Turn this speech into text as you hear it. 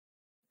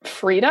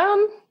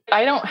freedom.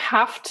 I don't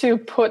have to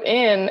put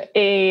in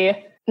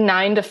a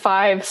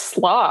 9-to-5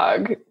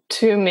 slog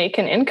to make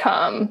an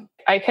income.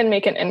 I can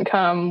make an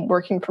income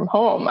working from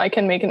home. I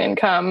can make an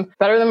income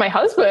better than my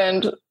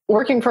husband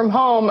working from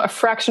home a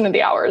fraction of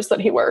the hours that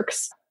he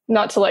works.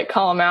 Not to like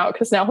call him out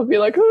because now he'll be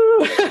like,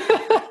 ooh.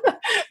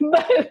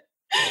 But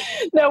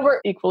no, we're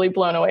equally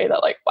blown away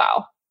that like,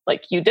 wow,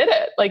 like you did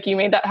it. Like you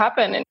made that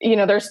happen.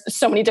 And, there's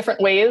so many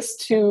different ways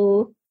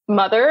to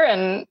mother.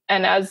 And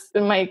as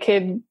my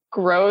kid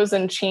grows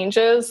and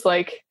changes,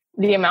 like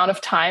the amount of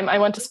time I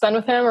want to spend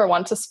with him or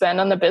want to spend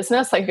on the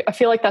business, like I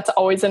feel like that's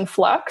always in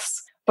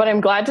flux. But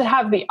I'm glad to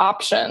have the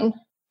option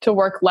to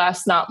work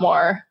less, not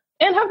more,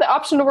 and have the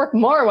option to work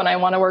more when I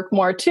want to work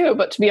more too.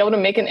 But to be able to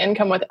make an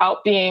income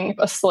without being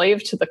a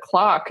slave to the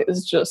clock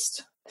is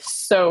just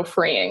so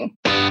freeing.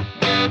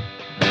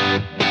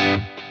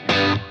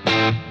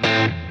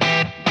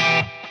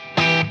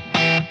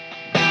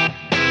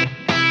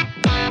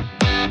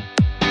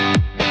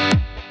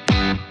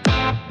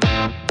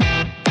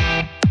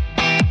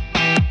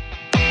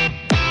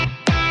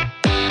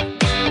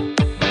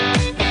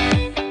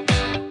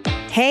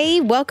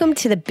 Hey, welcome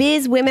to the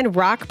Biz Women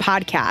Rock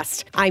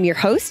podcast. I'm your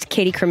host,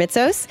 Katie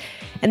Kremitzos,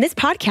 and this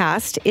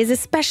podcast is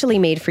especially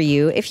made for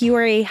you if you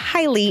are a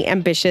highly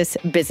ambitious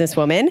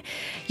businesswoman.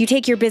 You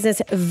take your business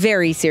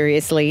very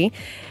seriously,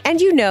 and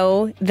you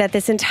know that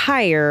this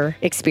entire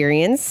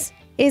experience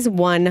is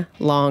one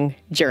long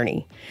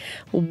journey.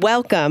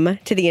 Welcome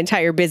to the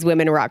entire Biz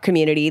Women Rock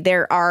community.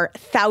 There are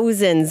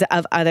thousands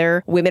of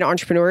other women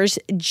entrepreneurs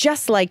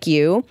just like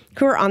you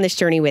who are on this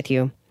journey with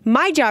you.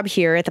 My job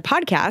here at the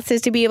podcast is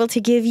to be able to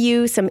give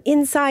you some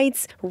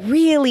insights,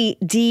 really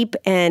deep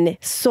and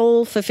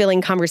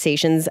soul-fulfilling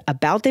conversations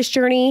about this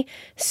journey,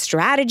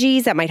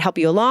 strategies that might help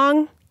you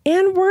along,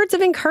 and words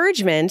of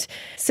encouragement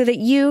so that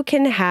you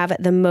can have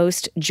the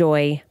most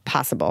joy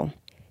possible.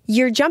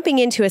 You're jumping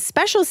into a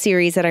special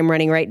series that I'm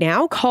running right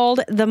now called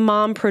the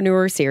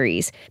MOMPRENEUR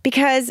series,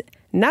 because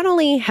not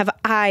only have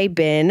I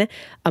been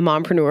a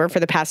mompreneur for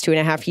the past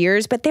 2.5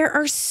 years, but there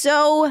are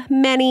so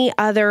many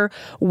other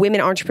women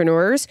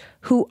entrepreneurs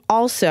who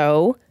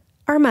also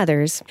are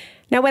mothers.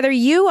 Now, whether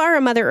you are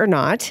a mother or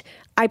not,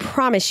 I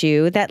promise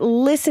you that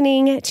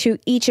listening to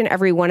each and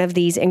every one of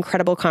these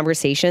incredible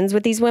conversations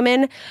with these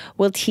women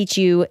will teach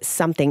you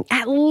something,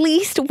 at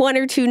least one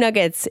or two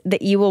nuggets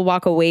that you will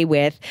walk away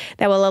with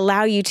that will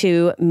allow you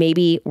to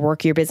maybe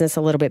work your business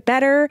a little bit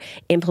better,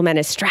 implement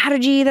a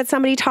strategy that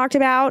somebody talked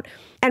about,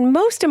 and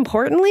most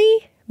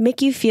importantly,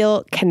 make you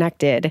feel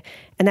connected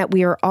and that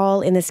we are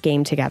all in this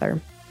game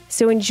together.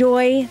 So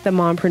enjoy the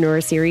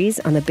Mompreneur series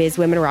on the Biz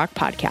Women Rock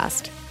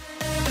podcast.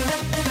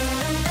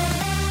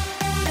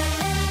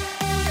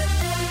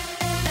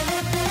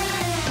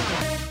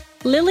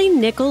 Lily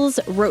Nichols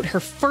wrote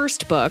her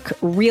first book,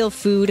 Real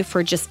Food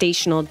for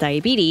Gestational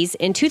Diabetes,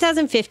 in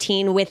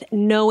 2015 with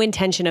no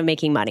intention of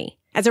making money.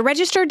 As a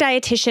registered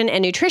dietitian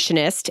and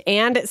nutritionist,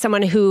 and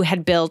someone who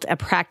had built a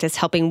practice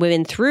helping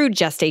women through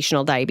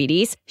gestational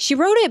diabetes, she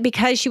wrote it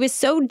because she was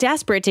so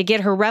desperate to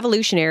get her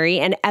revolutionary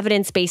and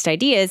evidence-based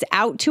ideas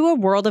out to a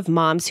world of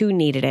moms who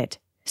needed it.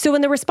 So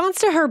when the response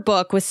to her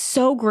book was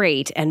so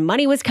great and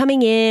money was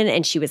coming in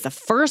and she was the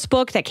first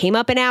book that came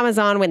up in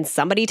Amazon when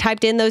somebody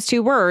typed in those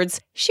two words,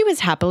 she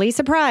was happily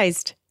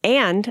surprised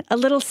and a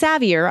little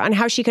savvier on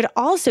how she could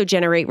also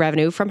generate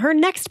revenue from her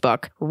next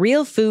book,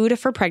 Real Food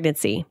for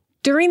Pregnancy.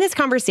 During this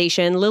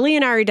conversation, Lily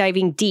and I are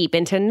diving deep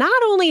into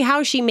not only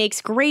how she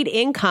makes great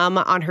income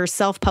on her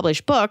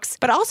self-published books,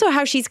 but also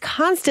how she's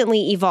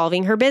constantly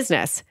evolving her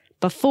business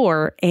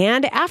before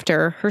and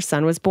after her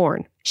son was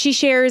born. She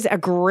shares a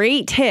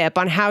great tip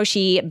on how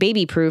she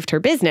baby-proofed her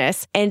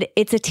business, and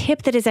it's a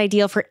tip that is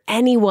ideal for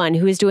anyone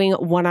who is doing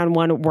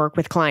one-on-one work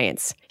with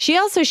clients. She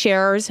also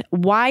shares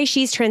why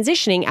she's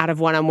transitioning out of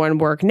one-on-one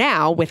work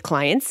now with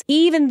clients,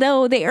 even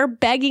though they are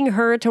begging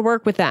her to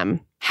work with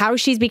them. How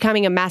she's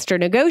becoming a master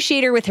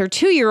negotiator with her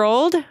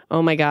 2-year-old.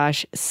 Oh my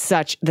gosh,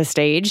 such the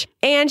stage.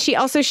 And she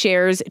also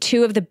shares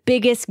two of the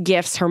biggest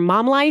gifts her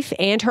mom life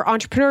and her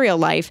entrepreneurial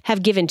life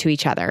have given to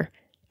each other: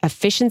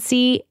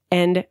 efficiency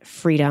and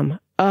freedom.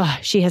 Oh,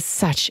 she has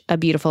such a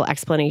beautiful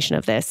explanation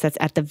of this that's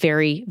at the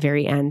very,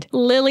 very end.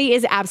 Lily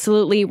is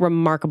absolutely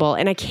remarkable,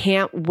 and I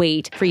can't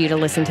wait for you to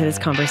listen to this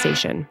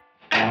conversation.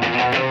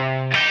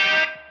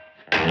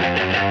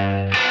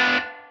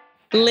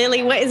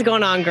 Lily, what is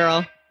going on,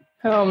 girl?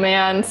 Oh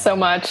man, so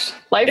much.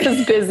 Life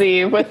is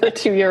busy with a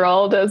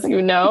 2-year-old, as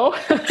you know.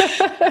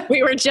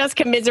 We were just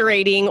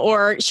commiserating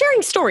or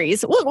sharing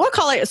stories. We'll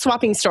call it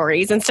swapping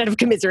stories instead of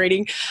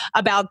commiserating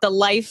about the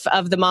life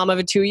of the mom of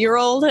a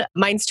 2-year-old.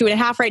 Mine's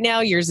 2.5 right now.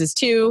 Yours is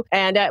 2.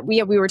 And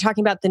we were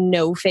talking about the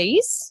no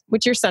phase,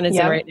 which your son is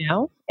in right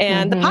now,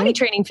 and the potty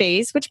training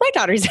phase, which my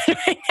daughter's in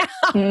right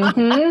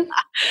now.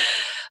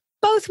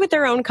 Both with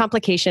their own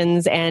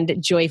complications and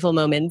joyful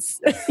moments.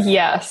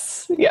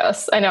 Yes.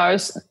 I know. I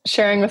was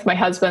sharing with my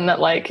husband that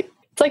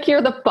it's like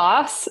you're the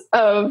boss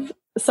of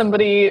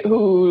somebody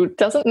who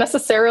doesn't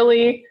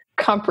necessarily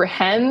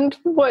comprehend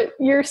what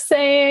you're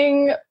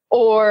saying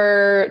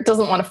or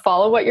doesn't want to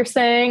follow what you're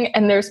saying.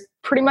 And there's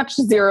pretty much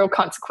zero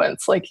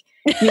consequence. Like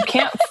you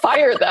can't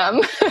fire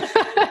them.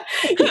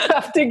 You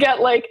have to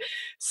get like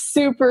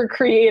super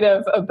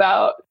creative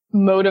about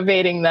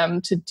motivating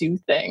them to do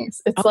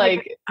things. It's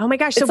oh my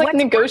gosh. It's like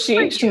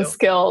negotiation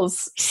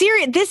skills.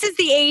 Serious. This is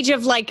the age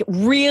of like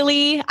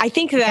really, I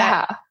think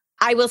that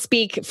I will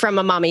speak from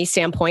a mommy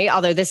standpoint,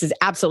 although this is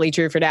absolutely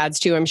true for dads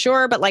too, I'm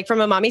sure. But like from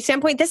a mommy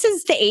standpoint, this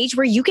is the age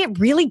where you get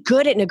really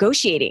good at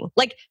negotiating.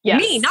 Like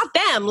me, not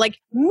them, like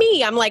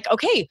me. I'm like,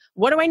 okay,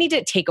 what do I need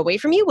to take away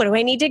from you? What do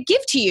I need to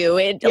give to you?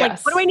 And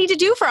like, what do I need to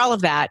do for all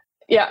of that?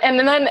 Yeah. And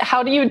then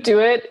how do you do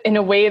it in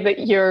a way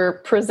that you're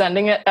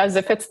presenting it as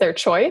if it's their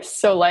choice?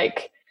 So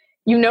like,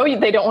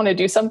 they don't want to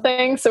do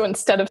something. So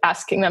instead of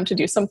asking them to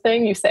do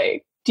something, you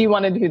say, do you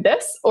want to do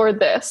this or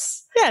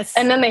this? Yes.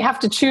 And then they have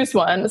to choose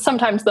one.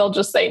 Sometimes they'll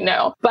just say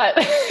no, but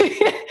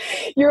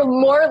you're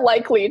more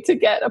likely to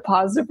get a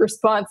positive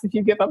response if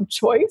you give them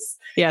choice.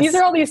 Yes. These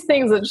are all these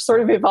things that just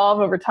sort of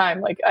evolve over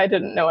time. Like I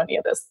didn't know any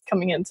of this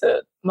coming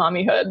into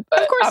mommyhood,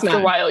 but after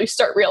a while you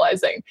start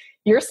realizing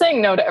you're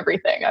saying no to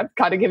everything. I've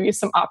got to give you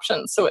some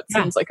options. So it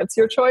seems like it's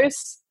your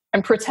choice.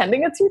 I'm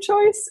pretending it's your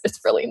choice. It's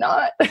really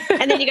not.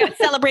 And then you got to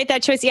celebrate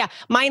that choice. Yeah.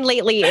 Mine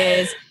lately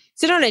is,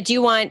 Sedona, do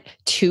you want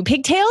 2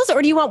 pigtails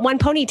or do you want 1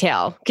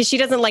 ponytail? Because she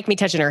doesn't like me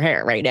touching her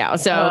hair right now.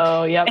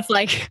 So it's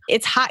like,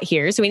 it's hot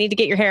here. So we need to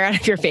get your hair out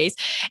of your face.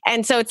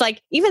 And so it's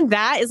like, even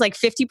that is like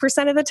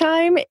 50% of the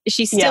time,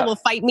 she still will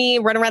fight me,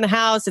 run around the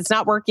house. It's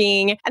not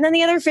working. And then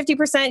the other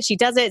 50%, she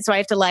does it. So I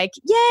have to like,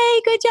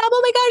 yay, good job.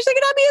 Oh my gosh, look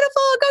at how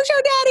beautiful. Go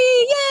show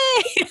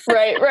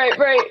daddy. Yay.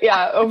 Right.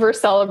 Yeah. Over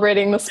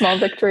celebrating the small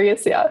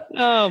victories. Yeah.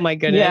 Oh my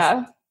goodness.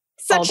 Yeah.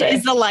 Such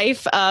is the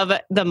life of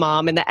the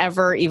mom and the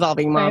ever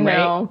evolving mom,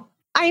 right?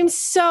 I am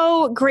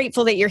so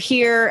grateful that you're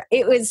here.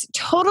 It was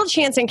total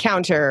chance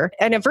encounter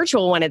and a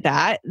virtual one at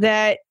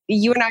that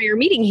you and I are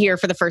meeting here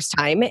for the first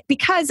time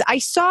because I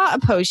saw a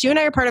post. You and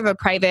I are part of a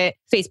private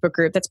Facebook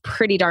group that's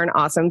pretty darn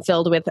awesome,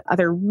 filled with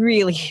other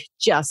really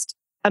just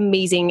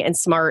amazing and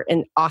smart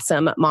and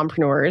awesome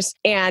mompreneurs.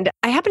 And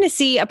I happened to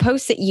see a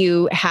post that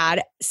you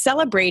had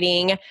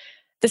celebrating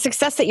the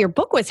success that your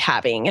book was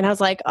having. And I was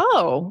like,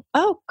 oh,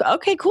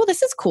 okay, cool.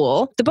 This is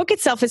cool. The book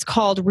itself is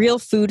called Real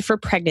Food for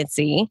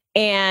Pregnancy.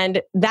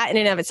 And that in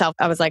and of itself,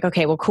 I was like,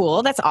 okay, well,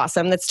 cool. That's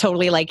awesome. That's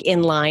totally like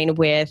in line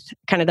with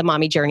kind of the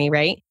mommy journey,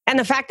 right? And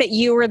the fact that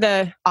you were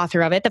the author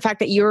of it, the fact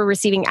that you were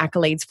receiving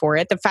accolades for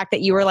it, the fact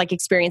that you were like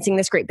experiencing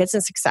this great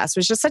business success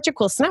was just such a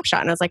cool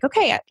snapshot. And I was like,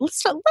 okay,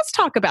 let's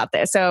talk about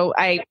this. So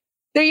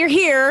you're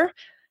here.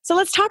 So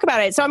let's talk about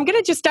it. So I'm going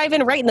to just dive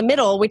in right in the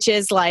middle, which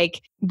is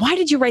like, why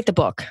did you write the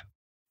book?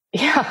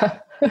 Yeah,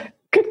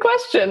 good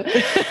question.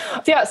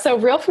 So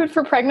Real Food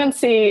for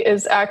Pregnancy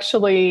is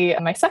actually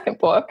my second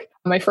book.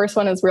 My first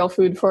one is Real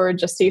Food for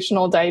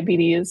Gestational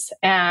Diabetes.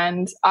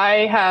 And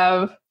I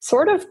have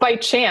sort of by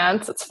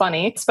chance, it's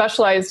funny,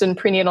 specialized in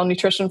prenatal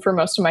nutrition for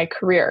most of my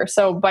career.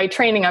 So by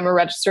training, I'm a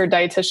registered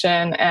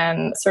dietitian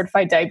and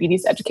certified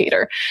diabetes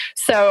educator.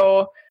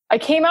 So I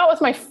came out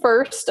with my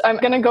first, I'm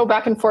going to go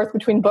back and forth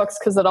between books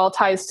because it all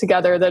ties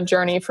together, the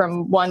journey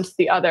from one to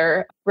the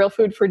other. Real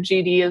Food for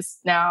GD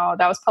that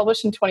was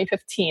published in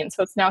 2015.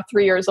 So it's now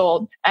 3 years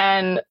old.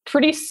 And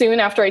pretty soon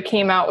after I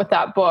came out with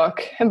that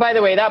book, and by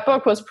the way, that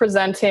book was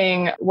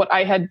presenting what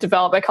I had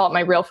developed. I call it my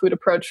real food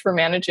approach for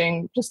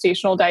managing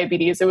gestational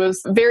diabetes. It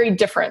was very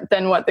different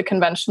than what the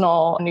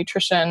conventional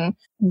nutrition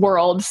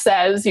world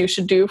says you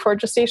should do for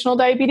gestational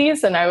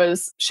diabetes. And I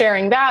was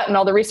sharing that and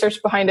all the research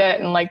behind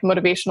it and like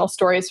motivational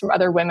stories from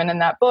other women in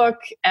that book.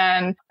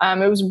 And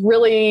it was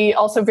really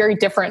also very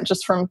different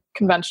just from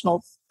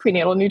conventional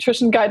prenatal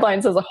nutrition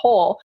guidelines as a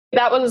whole.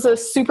 That was a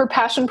super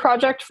passion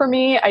project for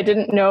me. I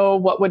didn't know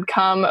what would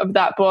come of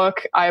that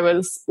book. I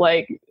was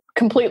like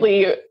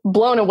completely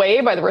blown away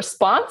by the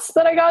response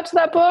that I got to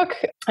that book.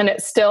 And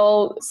it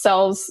still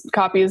sells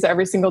copies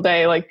every single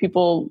day. Like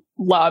people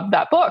love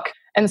that book.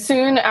 And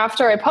soon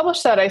after I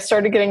published that, I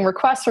started getting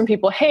requests from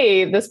people,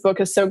 hey, this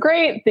book is so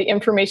great. The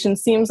information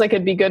seems like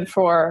it'd be good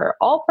for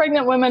all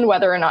pregnant women,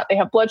 whether or not they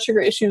have blood sugar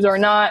issues or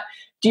not.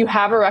 Do you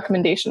have a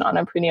recommendation on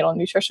a prenatal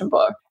nutrition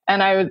book?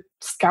 And I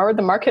scoured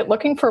the market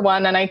looking for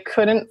one, and I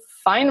couldn't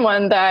find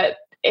one that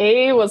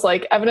A, was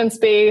like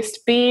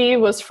evidence-based, B,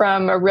 was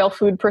from a real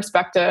food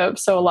perspective.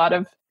 So a lot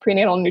of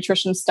prenatal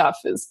nutrition stuff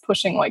is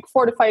pushing like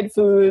fortified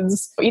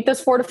foods. Eat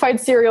this fortified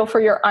cereal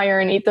for your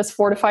iron, eat this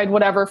fortified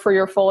whatever for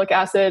your folic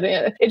acid.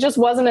 It just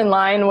wasn't in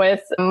line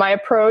with my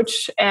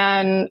approach.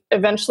 And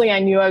eventually I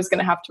knew I was going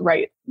to have to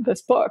write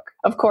this book.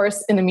 Of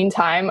course, in the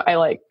meantime,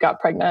 I got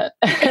pregnant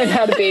and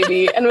had a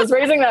baby and was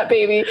raising that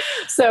baby.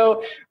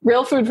 So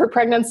Real Food for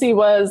Pregnancy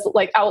was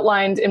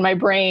outlined in my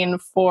brain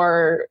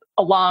for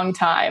a long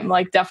time,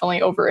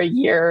 definitely over a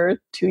year,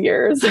 2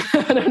 years,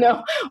 I don't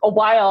know, a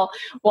while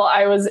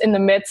I was in the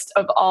midst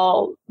of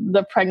all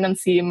the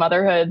pregnancy,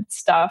 motherhood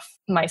stuff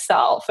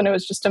myself. And it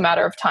was just a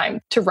matter of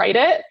time to write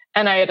it.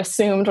 And I had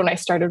assumed when I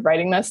started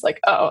writing this,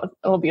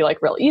 it'll be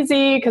real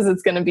easy because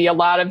it's going to be a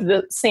lot of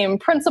the same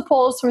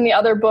principles from the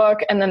other book.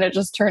 And then it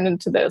just turned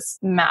into this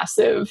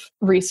massive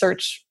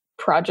research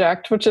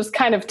project, which is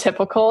kind of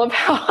typical of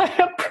how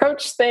I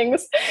approach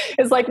things,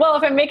 is like, well,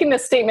 if I'm making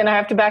this statement, I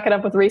have to back it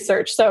up with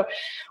research. So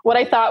what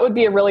I thought would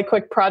be a really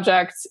quick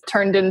project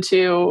turned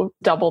into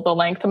double the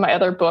length of my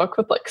other book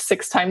with like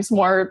 6 times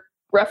more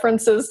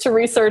references to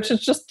research.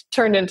 It's just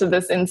turned into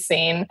this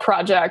insane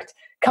project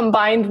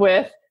combined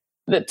with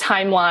the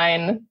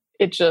timeline.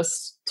 It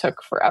just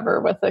took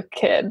forever with a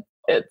kid.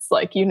 It's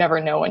like, you never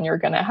know when you're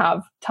going to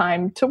have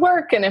time to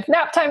work and if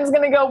nap time is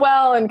going to go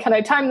well and can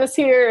I time this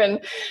here,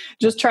 and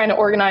just trying to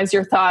organize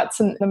your thoughts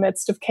in the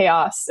midst of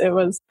chaos. It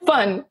was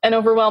fun and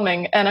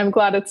overwhelming, and I'm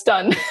glad it's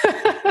done.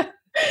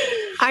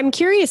 I'm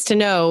curious to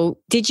know,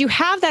 did you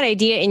have that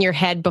idea in your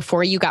head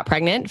before you got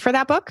pregnant for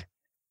that book?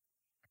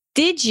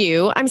 Did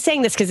you, I'm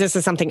saying this because this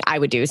is something I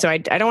would do, so I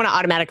don't want to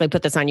automatically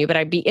put this on you, but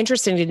I'd be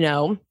interested to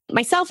know,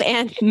 myself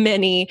and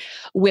many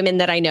women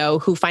that I know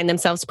who find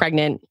themselves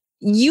pregnant,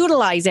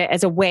 utilize it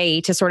as a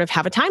way to sort of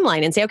have a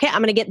timeline and say, okay,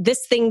 I'm going to get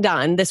this thing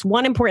done, this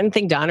one important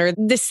thing done, or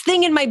this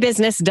thing in my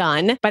business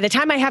done by the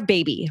time I have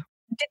baby.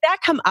 Did that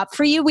come up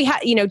for you? We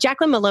had,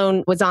 Jacqueline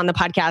Malone was on the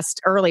podcast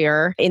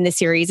earlier in the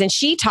series, and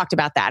she talked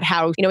about that,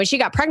 how, when she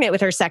got pregnant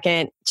with her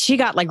second, she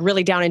got like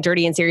really down and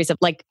dirty and serious of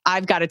like,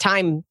 I've got a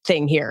time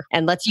thing here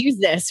and let's use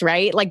this,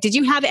 right? Like, did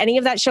you have any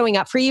of that showing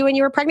up for you when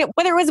you were pregnant,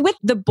 whether it was with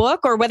the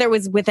book or whether it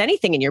was with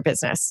anything in your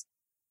business?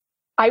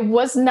 I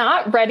was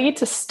not ready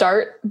to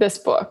start this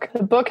book.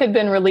 The book had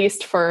been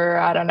released for,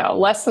 I don't know,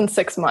 less than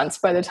 6 months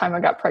by the time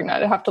I got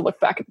pregnant. I'd have to look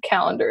back at the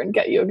calendar and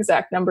get you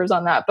exact numbers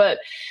on that. But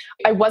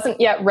I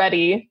wasn't yet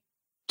ready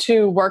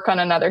to work on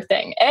another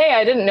thing.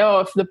 I didn't know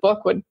if the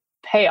book would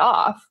pay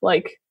off.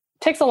 Like, it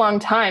takes a long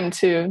time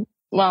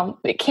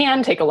it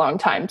can take a long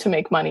time to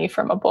make money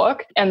from a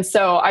book. And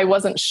so I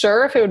wasn't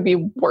sure if it would be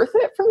worth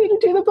it for me to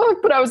do the book,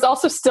 but I was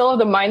also still of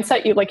the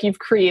mindset you've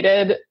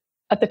created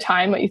at the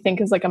time what you think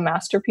is like a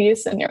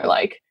masterpiece. And you're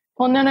like,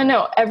 well,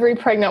 no. Every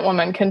pregnant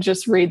woman can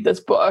just read this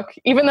book,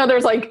 even though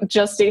there's like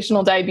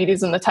gestational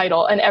diabetes in the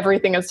title and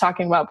everything is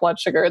talking about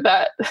blood sugar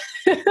that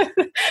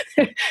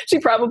she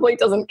probably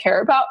doesn't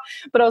care about.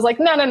 But I was like,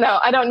 no,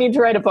 I don't need to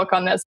write a book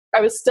on this.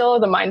 I was still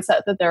of the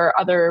mindset that there are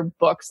other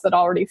books that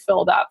already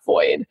fill that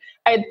void.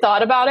 I had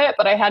thought about it,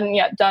 but I hadn't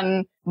yet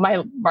done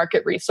my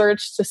market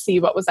research to see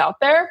what was out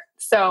there.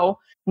 So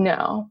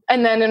no.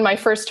 And then in my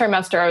first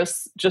trimester, I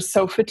was just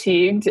so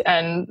fatigued,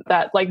 and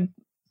that like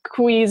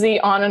queasy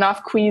on and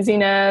off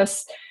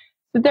queasiness.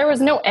 There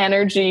was no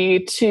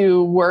energy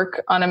to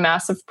work on a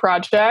massive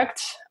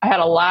project. I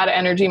had a lot of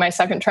energy my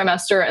second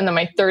trimester. And then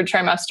my third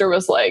trimester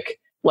was like,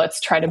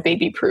 let's try to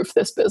baby proof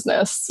this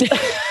business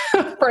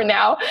for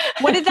now.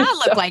 What did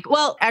that look like?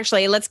 Well,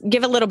 actually, let's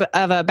give a little bit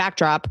of a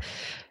backdrop.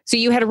 So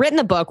you had written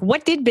the book.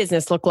 What did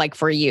business look like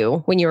for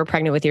you when you were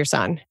pregnant with your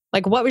son?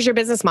 Like, what was your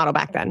business model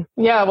back then?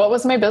 Yeah, what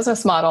was my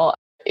business model?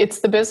 It's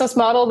the business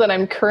model that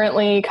I'm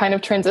currently kind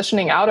of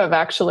transitioning out of,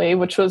 actually,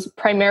 which was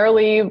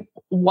primarily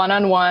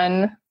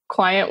one-on-one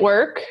client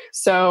work.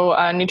 So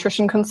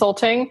nutrition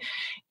consulting.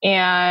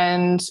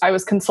 And I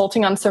was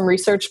consulting on some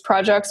research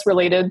projects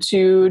related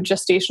to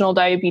gestational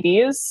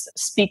diabetes.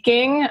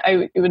 Speaking,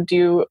 I would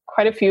do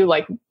quite a few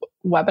like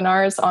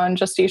webinars on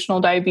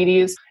gestational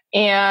diabetes,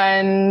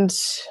 and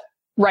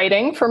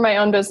writing for my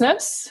own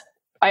business.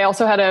 I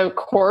also had a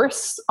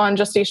course on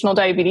gestational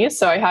diabetes.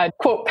 So I had,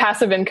 quote,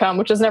 passive income,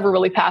 which is never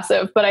really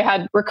passive, but I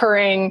had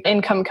recurring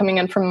income coming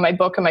in from my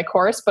book and my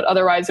course. But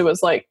otherwise it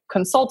was like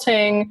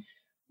consulting,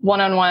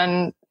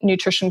 one-on-one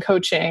nutrition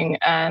coaching,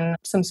 and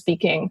some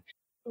speaking.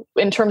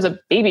 In terms of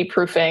baby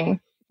proofing.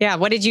 Yeah.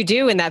 What did you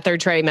do in that third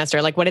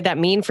trimester? Like, what did that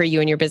mean for you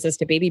and your business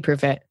to baby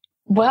proof it?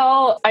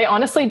 Well, I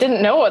honestly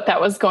didn't know what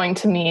that was going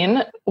to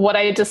mean. What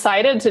I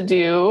decided to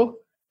do,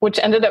 which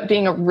ended up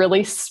being a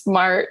really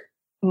smart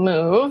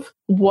move,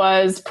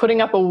 was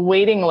putting up a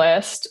waiting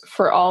list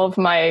for all of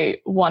my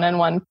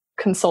one-on-one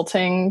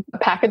consulting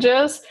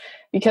packages,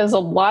 because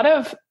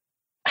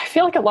I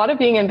feel like a lot of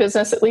being in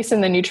business, at least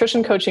in the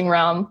nutrition coaching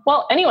realm,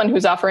 well, anyone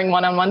who's offering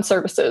one-on-one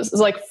services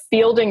is like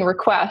fielding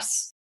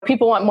requests.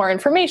 People want more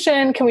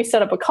information. Can we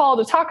set up a call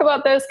to talk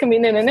about this? Can we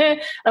And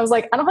I was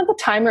like, I don't have the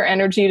time or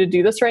energy to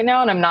do this right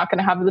now. And I'm not going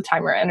to have the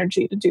time or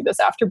energy to do this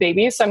after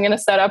baby. So I'm going to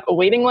set up a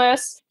waiting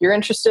list. You're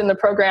interested in the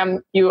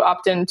program, you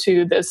opt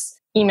into this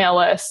email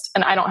list,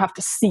 and I don't have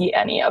to see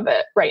any of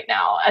it right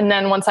now. And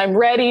then once I'm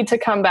ready to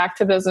come back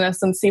to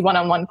business and see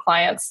one-on-one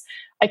clients,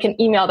 I can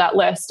email that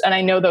list. And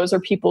I know those are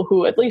people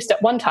who, at least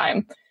at one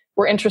time,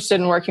 were interested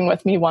in working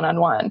with me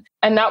one-on-one.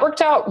 And that worked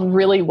out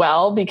really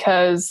well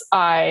because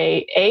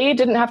I,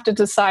 didn't have to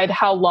decide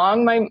how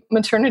long my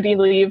maternity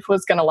leave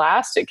was going to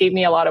last. It gave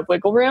me a lot of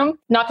wiggle room.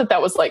 Not that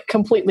that was like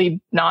completely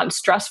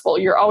non-stressful.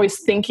 You're always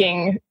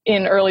thinking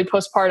in early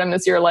postpartum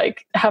as you're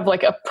like, have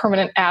like a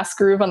permanent ass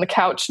groove on the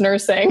couch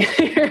nursing.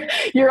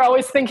 You're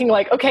always thinking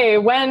like, okay,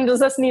 when does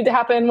this need to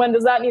happen? When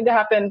does that need to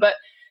happen? But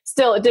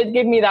still, it did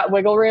give me that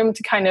wiggle room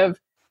to kind of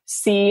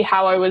see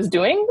how I was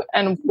doing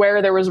and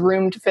where there was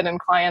room to fit in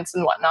clients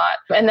and whatnot.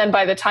 And then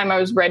by the time I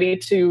was ready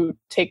to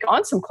take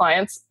on some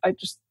clients, I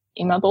just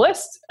emailed the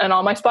list and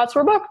all my spots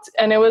were booked.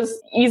 And it was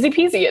easy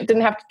peasy. It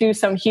didn't have to do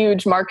some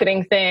huge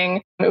marketing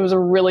thing. It was a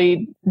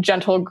really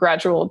gentle,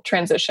 gradual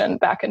transition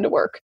back into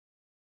work.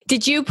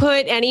 Did you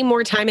put any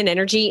more time and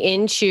energy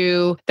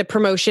into the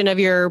promotion of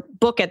your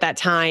book at that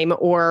time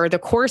or the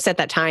course at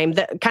that time,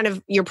 the kind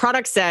of your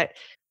products that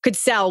could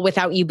sell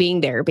without you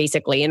being there,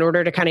 basically, in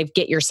order to kind of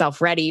get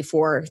yourself ready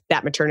for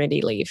that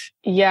maternity leave?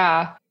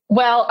 Yeah.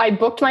 Well, I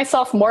booked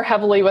myself more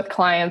heavily with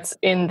clients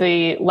in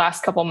the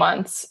last couple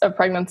months of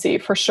pregnancy,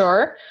 for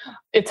sure.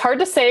 It's hard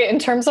to say in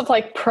terms of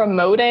like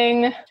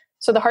promoting.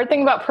 So the hard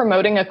thing about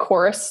promoting a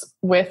course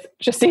with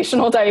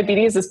gestational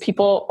diabetes is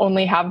people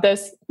only have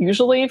this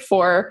usually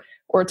or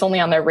it's only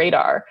on their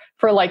radar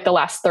for like the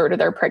last third of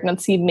their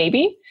pregnancy,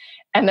 maybe.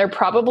 And they're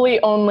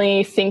probably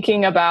only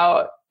thinking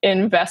about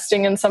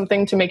investing in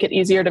something to make it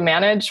easier to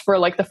manage for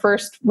like the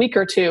first week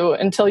or two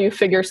until you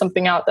figure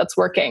something out that's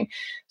working.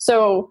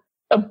 So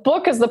a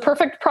book is the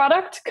perfect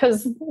product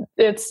because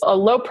it's a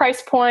low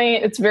price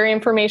point. It's very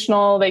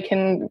informational. They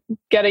can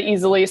get it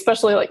easily,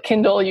 especially like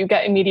Kindle, you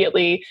get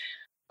immediately.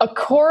 A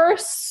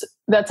course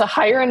that's a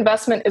higher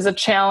investment is a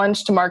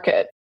challenge to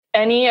market.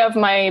 Any of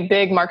my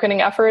big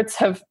marketing efforts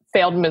have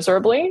failed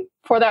miserably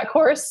for that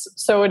course.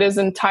 So it is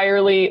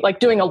entirely like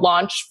doing a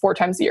launch 4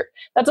 times a year.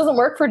 That doesn't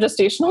work for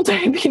gestational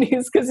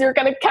diabetes because you're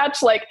going to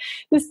catch like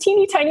this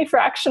teeny tiny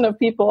fraction of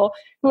people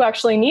who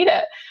actually need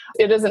it.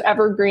 It is an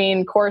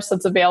evergreen course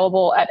that's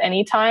available at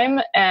any time.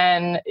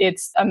 And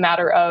it's a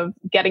matter of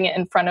getting it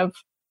in front of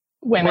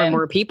women.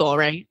 More people,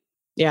 right?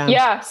 Yeah.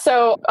 Yeah.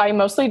 So I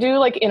mostly do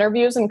like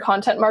interviews and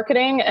content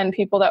marketing, and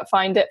people that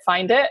find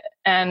it.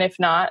 And if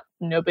not,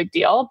 no big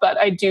deal. But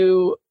I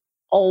do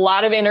a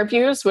lot of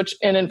interviews, which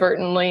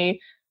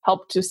inadvertently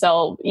help to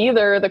sell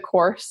either the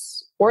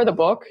course or the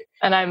book.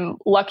 And I'm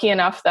lucky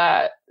enough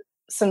that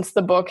since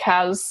the book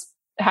has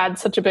had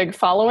such a big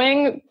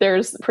following,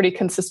 there's a pretty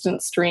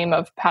consistent stream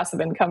of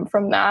passive income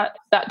from that.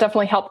 That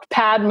definitely helped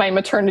pad my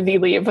maternity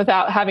leave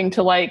without having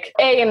to like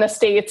A, in the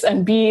States,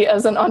 and B,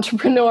 as an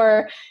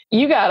entrepreneur,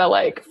 you gotta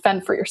like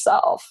fend for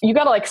yourself. You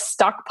gotta like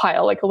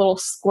stockpile like a little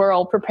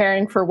squirrel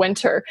preparing for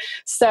winter.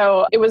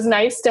 So it was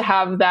nice to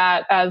have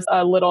that as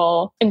a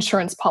little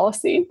insurance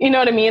policy. You know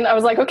what I mean? I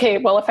was like, okay,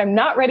 well, if I'm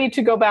not ready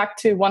to go back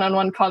to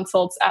one-on-one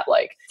consults at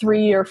like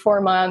 3 or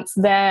 4 months,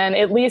 then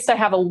at least I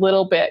have a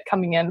little bit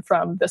coming in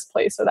from this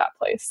place or that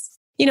place.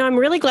 You know, I'm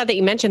really glad that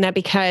you mentioned that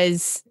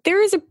because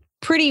there is a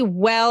pretty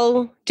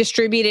well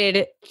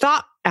distributed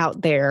thought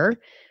out there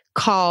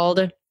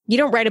called, you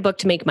don't write a book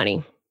to make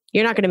money.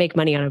 You're not going to make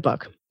money on a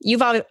book.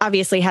 You've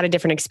obviously had a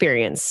different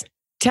experience.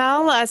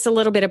 Tell us a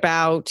little bit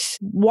about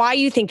why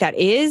you think that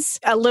is,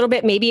 a little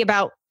bit maybe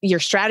about your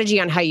strategy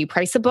on how you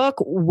price a book,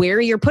 where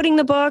you're putting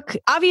the book.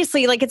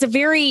 Obviously, like it's a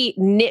very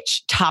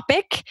niche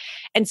topic.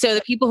 And so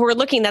the people who are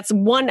looking, that's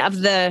one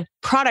of the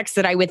products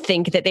that I would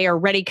think that they are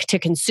ready to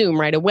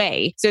consume right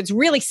away. So it's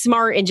really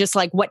smart in just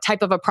like what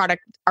type of a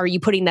product are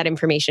you putting that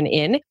information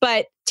in?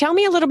 But tell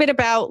me a little bit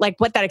about like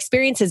what that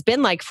experience has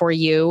been like for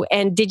you.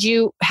 And did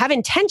you have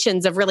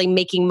intentions of really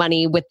making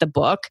money with the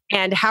book?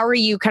 And how are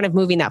you kind of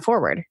moving that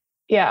forward?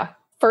 Yeah.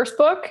 First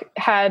book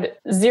had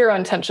zero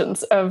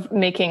intentions of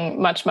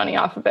making much money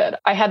off of it.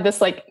 I had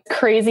this like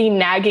crazy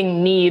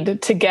nagging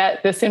need to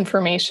get this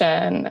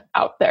information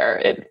out there.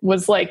 It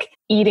was like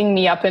eating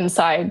me up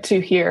inside to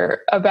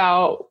hear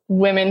about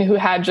women who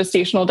had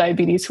gestational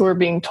diabetes who were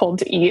being told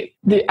to eat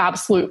the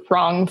absolute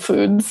wrong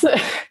foods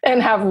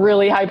and have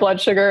really high blood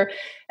sugar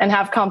and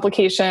have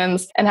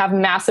complications and have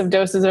massive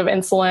doses of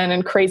insulin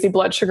and crazy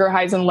blood sugar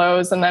highs and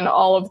lows. And then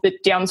all of the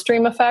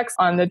downstream effects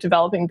on the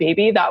developing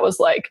baby. That was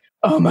like,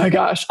 oh my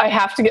gosh, I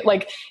have to get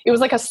like, it was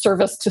like a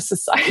service to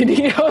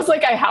society. I was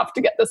like, I have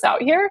to get this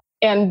out here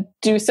and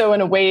do so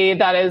in a way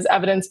that is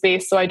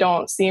evidence-based so I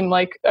don't seem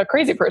like a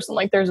crazy person.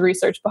 Like there's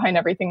research behind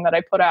everything that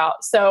I put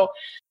out. So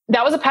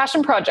that was a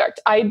passion project.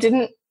 I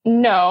didn't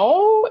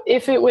know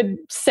if it would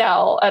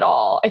sell at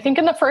all. I think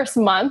in the first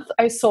month,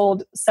 I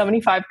sold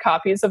 75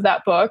 copies of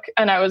that book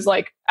and I was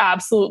like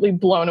absolutely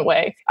blown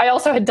away. I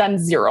also had done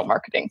zero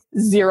marketing,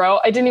 zero.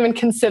 I didn't even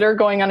consider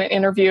going on an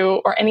interview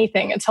or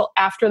anything until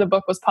after the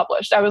book was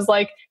published. I was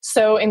like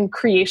so in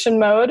creation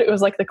mode. It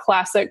was like the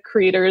classic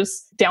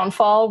creator's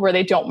downfall where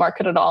they don't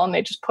market at all and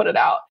they just put it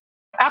out.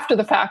 After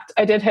the fact,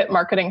 I did hit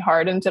marketing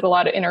hard and did a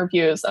lot of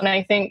interviews. And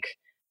I think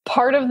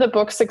part of the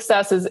book's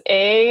success is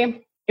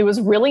it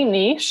was really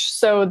niche.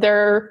 So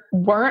there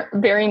weren't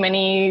very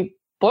many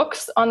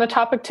books on the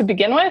topic to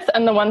begin with.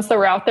 And the ones that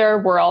were out there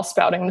were all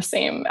spouting the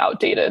same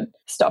outdated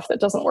stuff that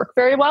doesn't work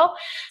very well.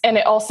 And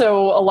it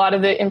also, a lot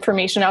of the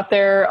information out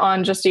there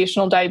on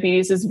gestational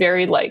diabetes is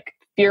very like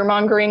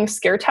fear-mongering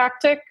scare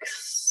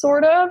tactics,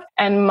 sort of.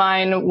 And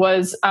mine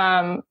was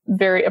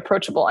very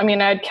approachable. I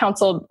mean, I had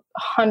counseled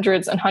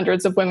hundreds and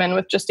hundreds of women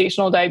with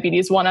gestational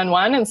diabetes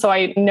one-on-one. And so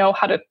I know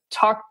how to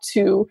talk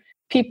to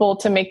people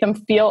to make them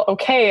feel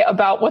okay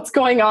about what's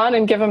going on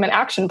and give them an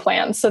action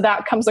plan. So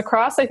that comes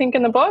across, I think,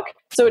 in the book.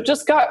 So it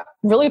just got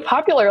really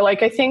popular.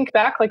 Like I think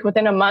back, like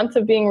within a month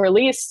of being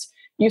released,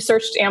 you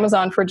searched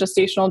Amazon for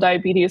gestational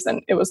diabetes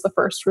and it was the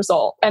first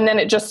result. And then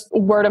it just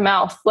word of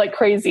mouth like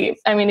crazy.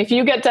 I mean, if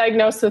you get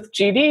diagnosed with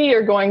GD,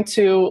 you're going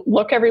to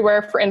look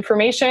everywhere for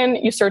information.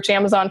 You search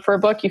Amazon for a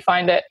book, you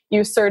find it.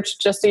 You search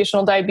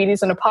gestational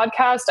diabetes in a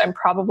podcast, I'm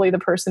probably the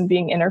person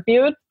being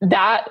interviewed.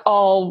 That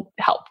all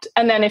helped.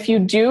 And then if you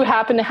do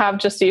happen to have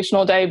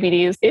gestational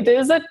diabetes, it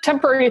is a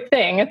temporary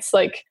thing. It's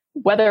like,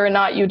 whether or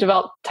not you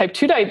develop type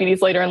 2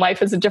 diabetes later in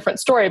life is a different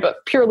story,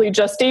 but purely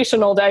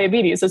gestational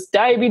diabetes is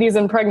diabetes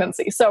in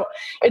pregnancy. So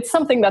it's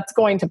something that's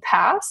going to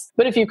pass.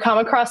 But if you come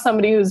across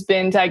somebody who's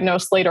been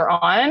diagnosed later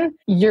on,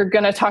 you're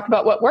going to talk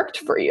about what worked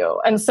for you.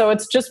 And so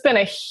it's just been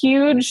a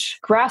huge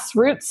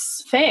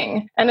grassroots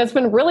thing. And it's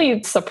been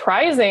really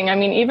surprising. I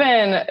mean,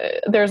 even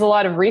there's a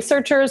lot of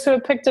researchers who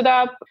have picked it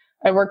up.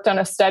 I worked on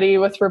a study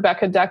with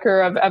Rebecca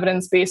Decker of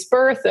evidence-based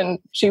birth, and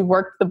she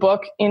worked the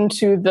book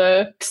into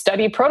the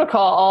study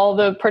protocol. All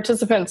the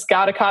participants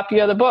got a copy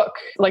of the book.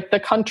 Like the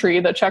country,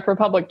 the Czech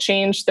Republic,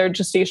 changed their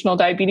gestational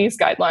diabetes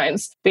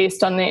guidelines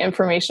based on the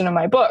information in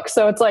my book.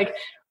 So it's like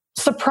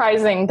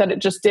surprising that it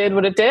just did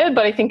what it did,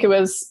 but I think it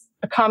was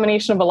a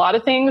combination of a lot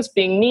of things,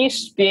 being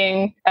niche,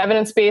 being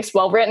evidence-based,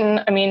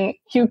 well-written. I mean,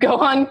 you go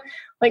on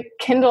like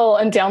Kindle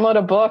and download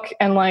a book,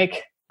 and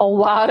like a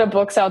lot of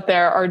books out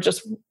there are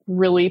just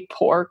really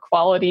poor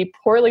quality,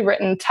 poorly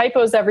written,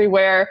 typos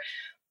everywhere.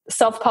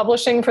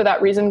 Self-publishing for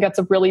that reason gets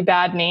a really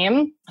bad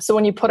name. So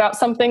when you put out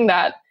something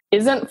that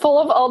isn't full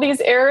of all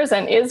these errors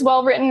and is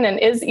well written and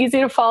is easy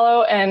to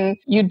follow, and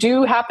you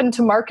do happen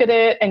to market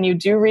it and you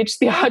do reach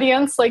the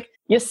audience, like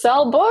you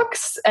sell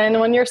books. And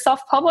when you're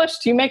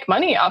self-published, you make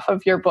money off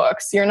of your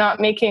books. You're not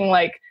making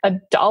like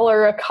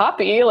 $1 a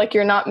copy, like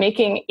you're not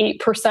making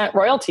 8%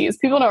 royalties.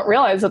 People don't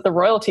realize that the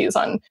royalties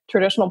on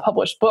traditional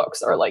published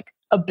books are like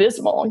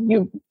abysmal.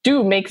 You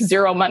do make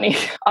zero money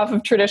off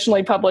of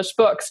traditionally published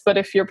books, but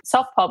if you're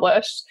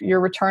self-published,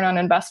 your return on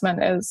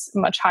investment is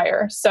much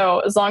higher. So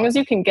as long as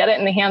you can get it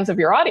in the hands of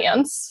your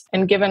audience,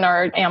 and given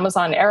our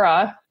Amazon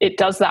era, it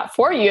does that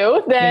for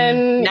you,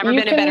 then never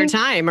been a better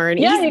time or an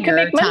easier you can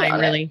make money time, on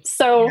really. It.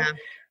 So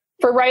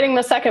for writing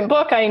the second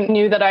book, I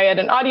knew that I had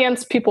an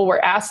audience. People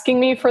were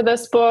asking me for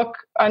this book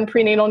on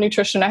prenatal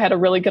nutrition. I had a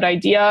really good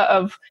idea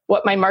of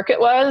what my market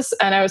was,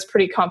 and I was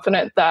pretty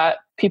confident that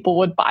people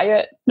would buy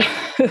it.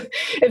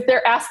 If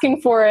they're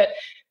asking for it,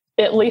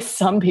 at least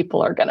some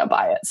people are going to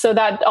buy it. So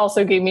that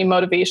also gave me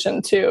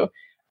motivation to,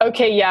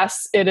 okay,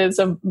 yes, it is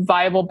a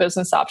viable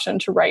business option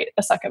to write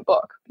a second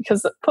book,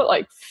 because it put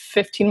like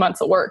 15 months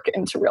of work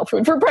into Real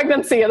Food for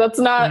Pregnancy. That's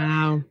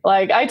not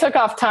like I took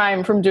off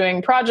time from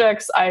doing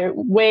projects. I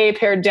way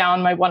pared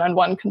down my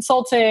one-on-one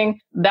consulting.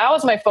 That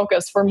was my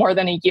focus for more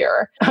than a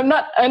year. I'm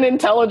not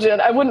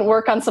unintelligent. I wouldn't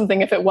work on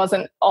something if it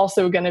wasn't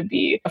also going to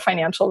be a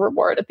financial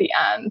reward at the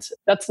end.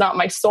 That's not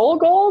my sole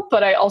goal,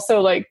 but I also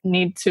like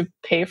need to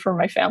pay for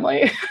my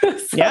family.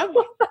 Yeah.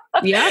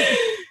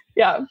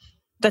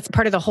 That's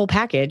part of the whole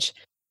package.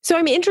 So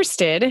I'm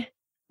interested,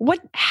 what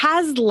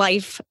has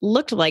life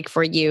looked like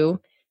for you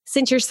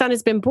since your son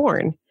has been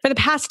born? For the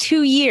past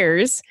 2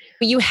 years,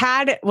 you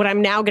had what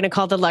I'm now going to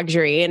call the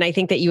luxury, and I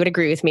think that you would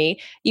agree with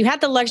me. You had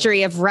the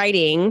luxury of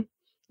writing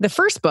the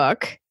first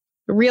book,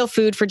 Real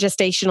Food for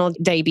Gestational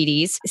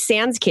Diabetes,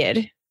 sans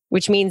kid,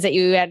 which means that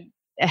you had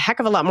a heck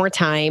of a lot more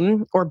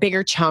time or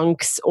bigger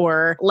chunks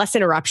or less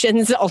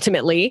interruptions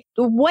ultimately.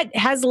 What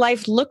has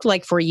life looked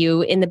like for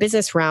you in the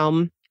business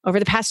realm over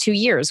the past 2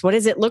 years? What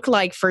does it look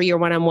like for your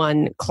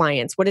one-on-one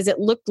clients? What does it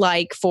look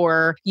like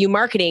for you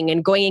marketing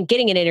and going and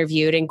getting it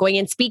interviewed and going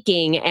and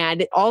speaking?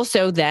 And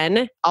also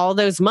then all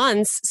those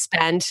months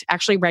spent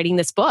actually writing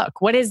this book.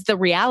 What has the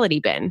reality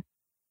been?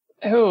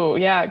 Oh,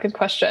 yeah, good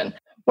question.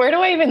 Where do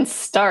I even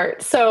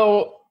start?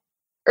 So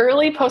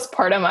early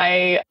postpartum,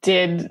 I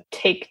did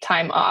take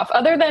time off.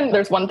 Other than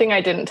there's one thing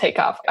I didn't take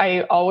off.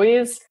 I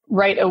always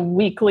write a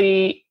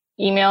weekly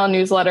email,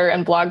 newsletter,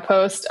 and blog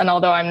post. And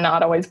although I'm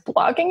not always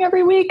blogging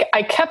every week,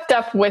 I kept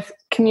up with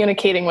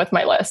communicating with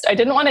my list. I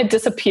didn't want to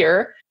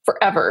disappear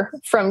forever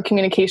from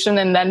communication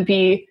and then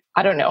be,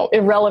 I don't know,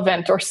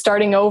 irrelevant or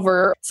starting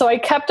over. So I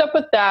kept up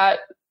with that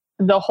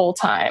the whole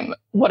time.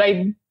 What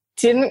I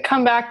didn't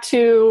come back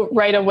to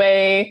right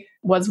away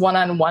was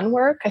one-on-one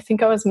work. I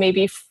think I was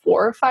maybe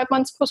 4 or 5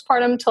 months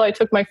postpartum till I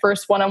took my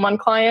first one-on-one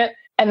client,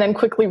 and then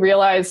quickly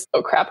realized,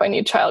 oh crap, I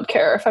need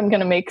childcare if I'm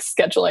going to make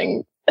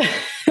scheduling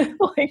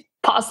like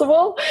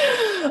possible.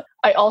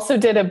 I also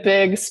did a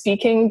big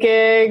speaking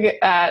gig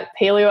at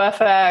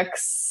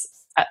PaleoFX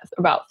at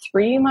about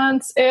 3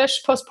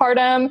 months-ish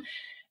postpartum.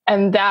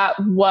 And that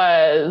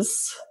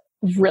was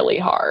really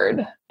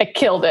hard. I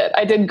killed it.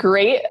 I did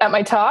great at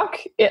my talk.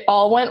 It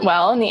all went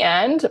well in the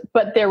end,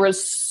 but there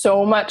was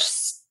so much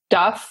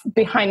stuff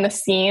behind the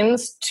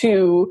scenes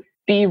to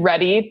be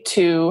ready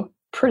to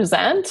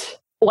present,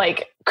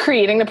 like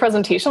creating the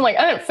presentation. Like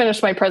I didn't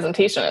finish my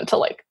presentation until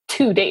like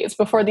 2 days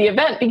before the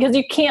event because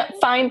you can't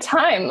find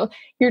time.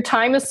 Your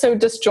time is so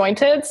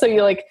disjointed. So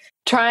you're like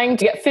trying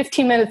to get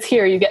 15 minutes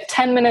here, you get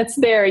 10 minutes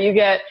there, you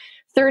get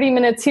 30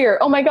 minutes here.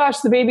 Oh my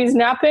gosh, the baby's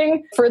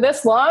napping for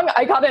this long.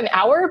 I got an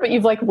hour, but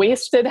you've like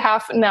wasted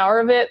half an hour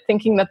of it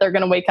thinking that they're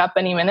going to wake up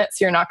any minute.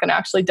 So you're not going to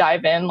actually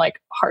dive in like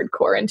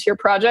hardcore into your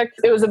project.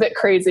 It was a bit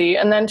crazy.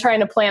 And then trying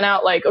to plan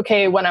out like,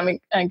 okay, when I'm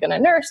going to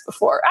nurse,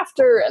 before,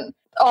 after, and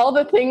all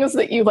the things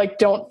that you like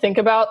don't think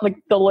about, like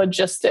the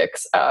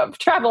logistics of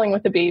traveling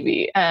with a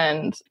baby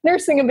and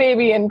nursing a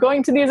baby and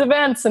going to these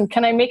events. And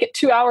can I make it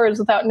 2 hours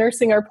without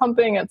nursing or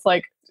pumping? It's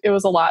like, it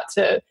was a lot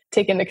to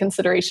take into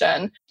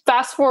consideration.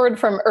 Fast forward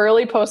from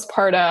early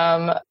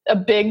postpartum, a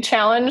big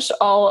challenge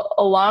all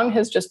along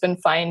has just been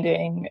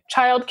finding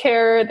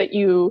childcare that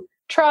you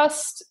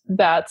trust,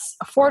 that's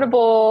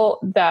affordable,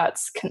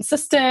 that's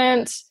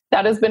consistent.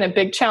 That has been a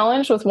big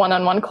challenge with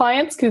one-on-one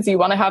clients because you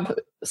want to have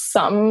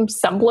some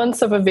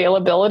semblance of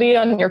availability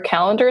on your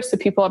calendar so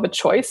people have a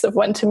choice of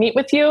when to meet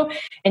with you.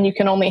 And you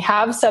can only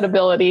have said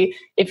ability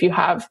if you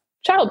have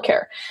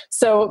childcare.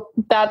 So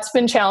that's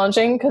been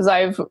challenging because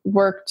I've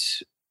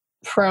worked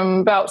from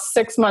about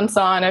 6 months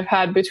on. I've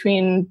had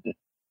between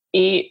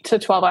 8 to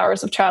 12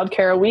 hours of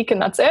childcare a week,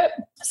 and that's it.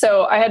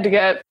 So I had to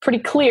get pretty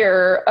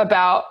clear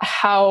about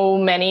how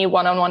many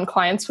one-on-one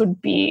clients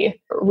would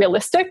be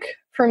realistic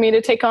for me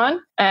to take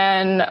on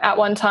and at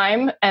one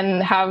time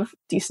and have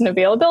decent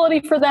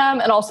availability for them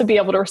and also be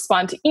able to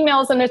respond to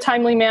emails in a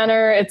timely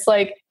manner. It's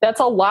like, that's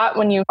a lot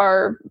when you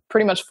are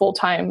pretty much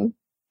full-time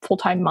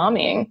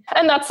momming.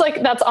 And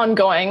that's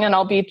ongoing. And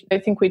I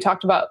think we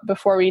talked about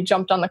before we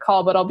jumped on the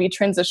call, but I'll be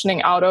transitioning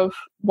out of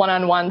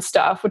one-on-one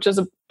stuff, which is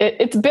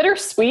it's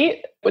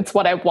bittersweet. It's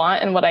what I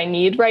want and what I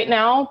need right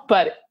now.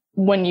 But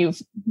when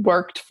you've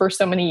worked for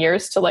so many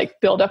years to like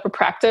build up a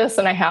practice,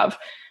 and I have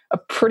a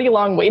pretty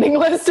long waiting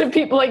list of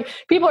people, like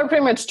people are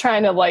pretty much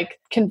trying to like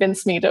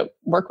convince me to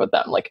work with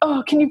them. Like,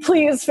 oh, can you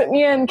please fit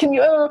me in? Can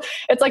you,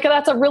 it's like,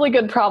 that's a really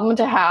good problem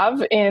to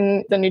have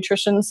in the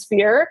nutrition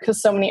sphere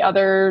because so many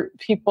other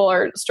people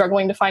are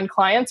struggling to find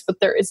clients, but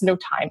there is no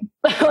time.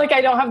 Like I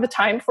don't have the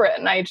time for it.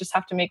 And I just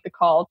have to make the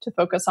call to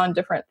focus on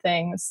different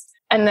things.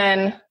 And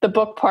then the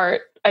book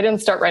part, I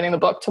didn't start writing the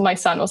book till my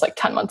son was like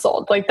 10 months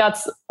old. Like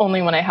that's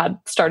only when I had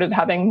started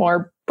having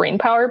more brain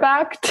power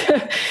back.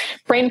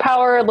 Brain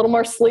power, a little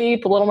more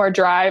sleep, a little more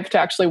drive to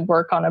actually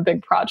work on a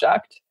big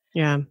project.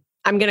 Yeah.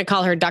 I'm going to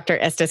call her Dr.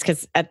 Estes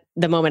because at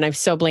the moment I'm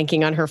so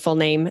blanking on her full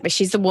name. But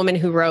she's the woman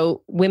who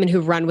wrote Women Who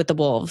Run with the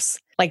Wolves,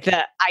 like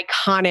the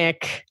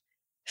iconic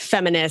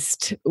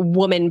feminist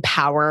woman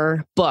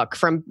power book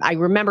I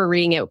remember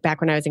reading it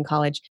back when I was in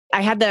college.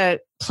 I had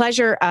the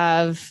pleasure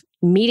of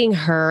meeting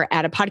her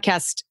at a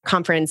podcast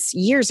conference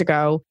years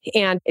ago.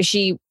 And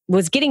she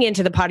was getting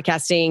into the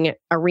podcasting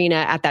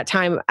arena at that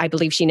time. I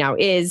believe she now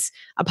is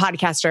a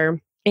podcaster.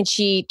 And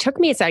she took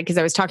me aside because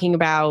I was talking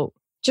about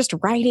just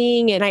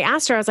writing. And I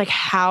asked her, I was like,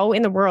 how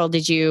in the world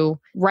did you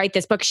write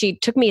this book? She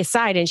took me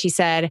aside and she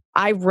said,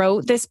 I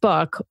wrote this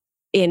book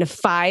in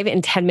 5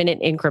 and 10 minute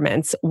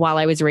increments while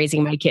I was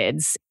raising my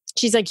kids.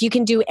 She's like, you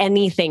can do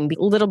anything,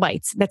 little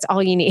bites. That's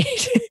all you need.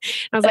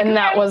 I was like,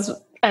 that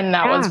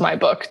was my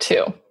book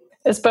too.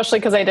 Especially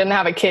because I didn't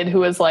have a kid who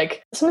was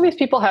like, some of these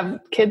people have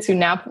kids who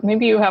nap.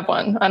 Maybe you have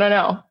one. I don't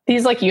know.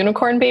 These like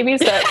unicorn babies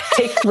that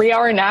take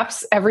 3-hour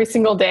naps every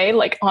single day,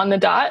 like on the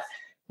dot.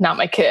 Not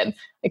my kid.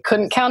 I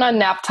couldn't count on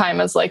nap time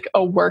as like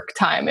a work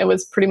time. It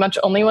was pretty much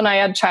only when I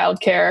had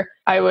childcare.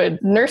 I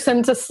would nurse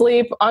him to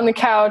sleep on the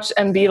couch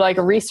and be like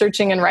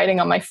researching and writing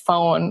on my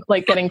phone,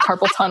 like getting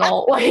carpal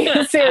tunnel.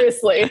 Like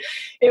seriously,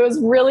 it was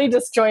really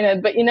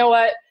disjointed. But you know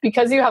what?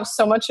 Because you have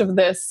so much of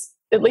this,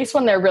 at least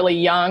when they're really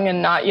young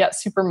and not yet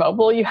super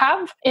mobile, you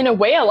have, in a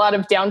way, a lot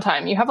of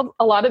downtime. You have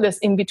a lot of this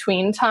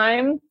in-between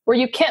time where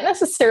you can't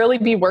necessarily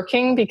be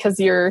working because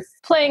you're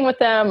playing with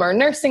them or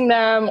nursing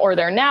them or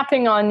they're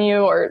napping on you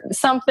or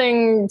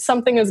something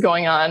is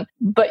going on,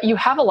 but you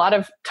have a lot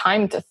of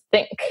time to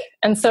think.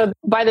 And so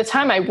by the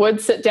time I would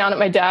sit down at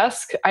my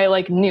desk, I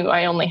like knew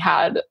I only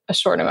had a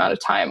short amount of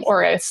time,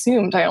 or I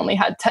assumed I only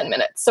had 10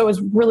 minutes. So it was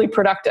really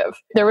productive.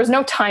 There was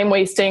no time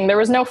wasting. There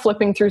was no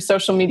flipping through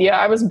social media.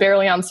 I was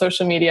barely on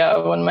social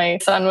media when my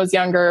son was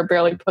younger,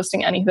 barely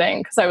posting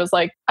anything because I was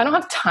like, I don't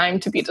have time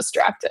to be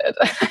distracted.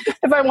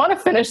 If I want to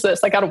finish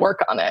this, I got to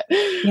work on it.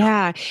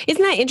 Yeah.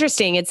 Isn't that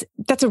interesting?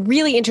 That's a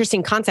really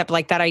interesting concept,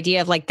 like that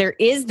idea of like, there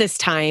is this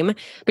time,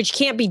 but you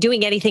can't be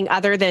doing anything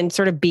other than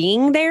sort of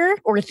being there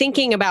or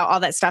thinking about all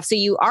that stuff. So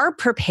you are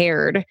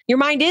prepared. Your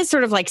mind is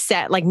sort of like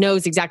set, like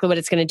knows exactly what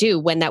it's going to do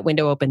when that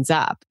window opens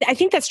up. I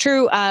think that's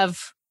true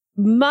of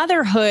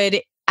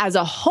motherhood as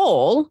a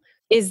whole.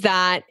 Is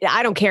that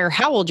I don't care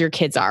how old your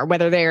kids are,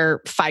 whether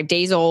they're 5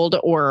 days old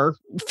or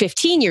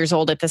 15 years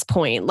old at this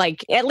point.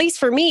 Like, at least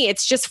for me,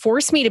 it's just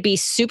forced me to be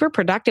super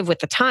productive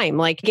with the time.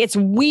 Like, it's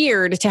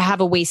weird to have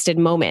a wasted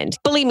moment.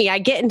 Believe me, I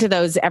get into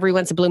those every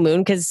once in a blue moon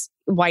because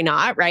why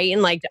not? Right.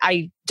 And like,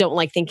 I don't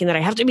like thinking that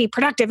I have to be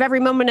productive every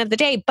moment of the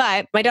day,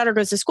 but my daughter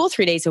goes to school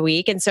 3 days a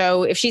week. And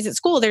so if she's at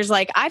school, there's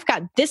like, I've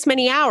got this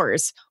many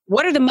hours.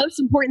 What are the most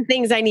important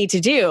things I need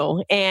to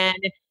do? And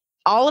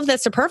all of the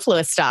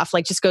superfluous stuff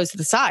like just goes to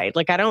the side.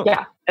 Like I don't,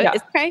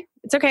 it's okay.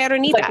 It's okay. I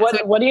don't need like,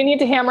 that. What do you need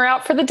to hammer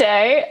out for the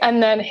day?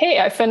 And then, hey,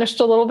 I finished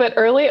a little bit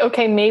early.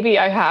 Okay, maybe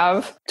I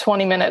have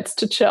 20 minutes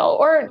to chill.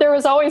 Or there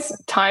was always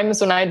times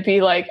when I'd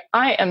be like,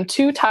 I am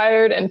too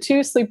tired and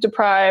too sleep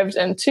deprived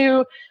and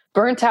too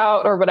burnt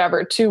out or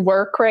whatever to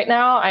work right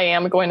now. I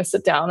am going to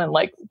sit down and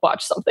like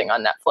watch something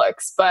on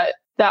Netflix. But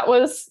that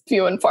was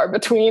few and far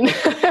between.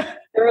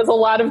 There was a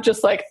lot of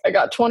just like, I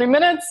got 20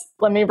 minutes,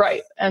 let me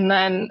write. And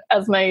then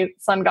as my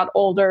son got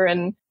older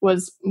and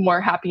was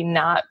more happy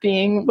not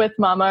being with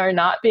mama or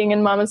not being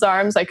in mama's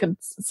arms, I could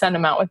send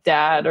him out with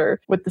dad or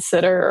with the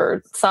sitter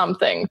or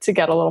something to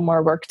get a little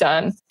more work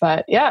done.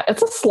 But yeah,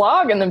 it's a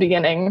slog in the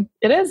beginning.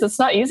 It is. It's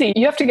not easy.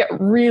 You have to get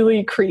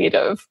really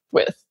creative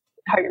with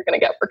how you're going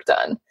to get work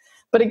done.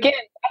 But again,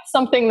 that's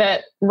something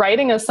that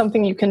writing is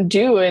something you can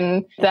do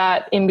in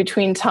that in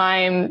between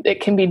time.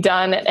 It can be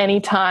done at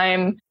any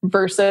time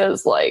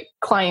versus like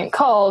client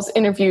calls,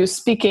 interviews,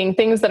 speaking,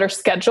 things that are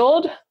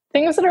scheduled.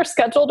 Things that are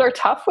scheduled are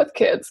tough with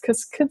kids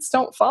because kids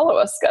don't follow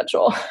a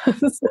schedule.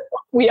 So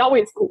we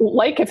always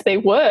like if they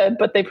would,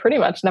 but they pretty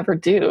much never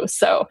do.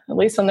 So at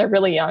least when they're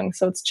really young.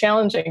 So it's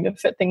challenging to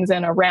fit things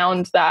in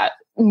around that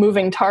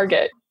moving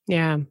target.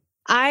 Yeah.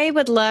 I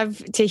would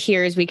love to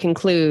hear as we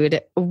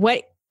conclude,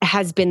 what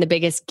has been the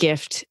biggest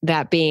gift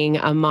that being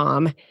a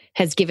mom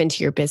has given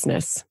to your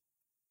business?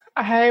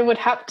 I would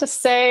have to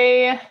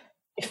say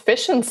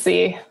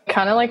efficiency,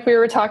 kind of like we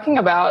were talking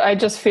about. I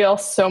just feel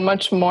so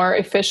much more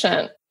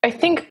efficient. I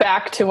think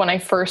back to when I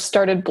first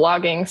started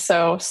blogging,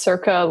 so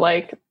circa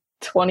like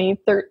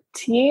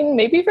 2013,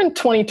 maybe even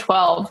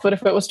 2012. But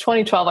if it was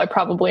 2012, I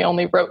probably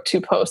only wrote 2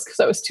 posts because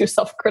I was too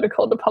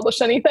self-critical to publish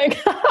anything.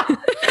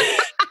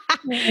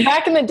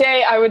 Back in the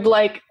day, I would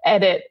like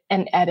edit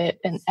and edit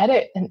and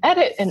edit and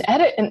edit and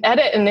edit and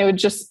edit, and they would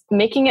just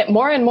making it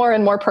more and more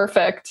and more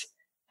perfect.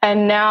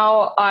 And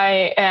now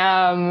I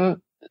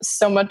am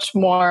so much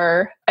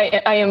more,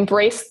 I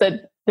embrace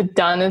the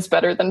done is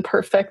better than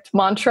perfect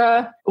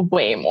mantra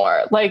way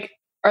more. Like,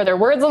 are there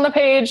words on the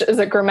page? Is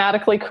it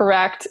grammatically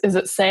correct? Is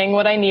it saying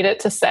what I need it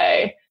to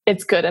say?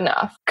 It's good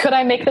enough. Could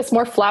I make this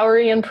more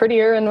flowery and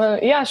prettier?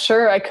 And yeah,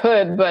 sure, I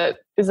could, but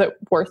is it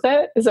worth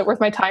it? Is it worth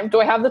my time? Do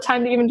I have the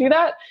time to even do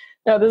that?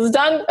 No, this is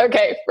done.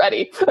 Okay,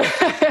 ready.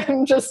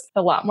 I'm just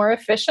a lot more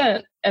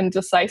efficient and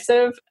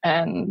decisive.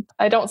 And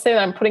I don't say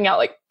that I'm putting out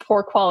like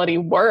poor quality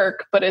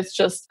work, but it's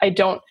just, I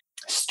don't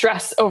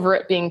stress over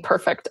it being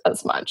perfect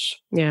as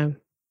much. Yeah,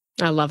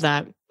 I love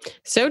that.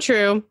 So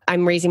true.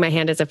 I'm raising my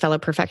hand as a fellow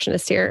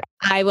perfectionist here.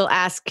 I will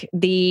ask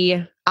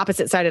the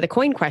opposite side of the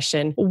coin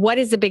question. What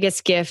is the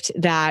biggest gift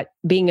that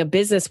being a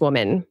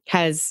businesswoman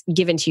has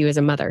given to you as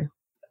a mother?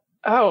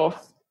 Oh,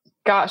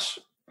 gosh,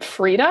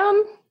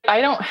 freedom.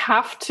 I don't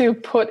have to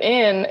put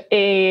in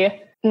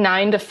a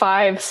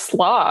 9-to-5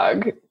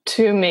 slog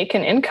to make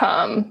an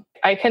income.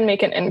 I can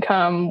make an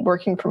income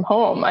working from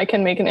home. I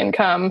can make an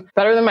income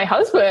better than my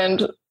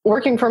husband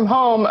working from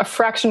home a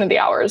fraction of the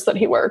hours that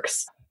he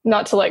works.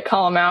 Not to like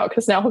call him out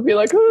because now he'll be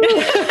like,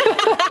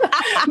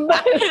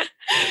 but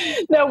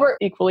no, we're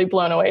equally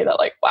blown away that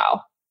like,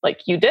 wow, like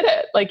you did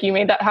it. Like you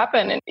made that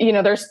happen. And, you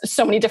know, there's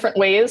so many different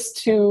ways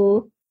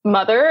to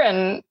mother.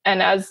 And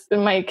as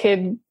my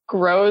kid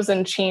grows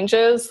and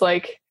changes,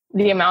 like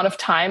the amount of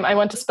time I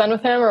want to spend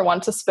with him or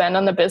want to spend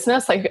on the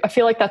business, like I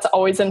feel like that's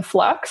always in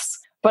flux,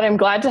 but I'm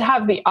glad to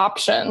have the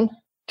option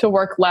to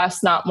work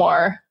less, not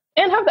more.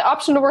 And have the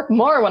option to work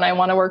more when I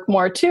want to work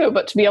more too.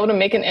 But to be able to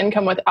make an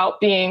income without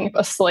being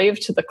a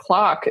slave to the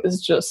clock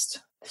is just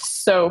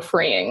so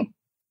freeing.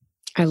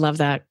 I love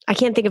that. I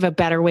can't think of a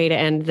better way to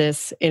end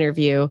this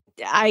interview.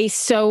 I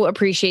so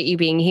appreciate you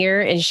being here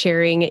and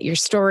sharing your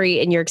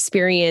story and your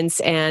experience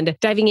and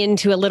diving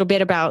into a little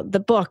bit about the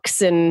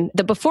books. And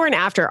the before and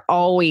after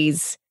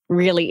always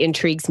really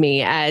intrigues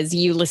me, as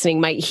you listening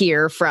might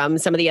hear from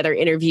some of the other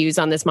interviews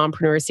on this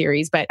Mompreneur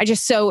series. But I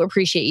just so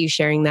appreciate you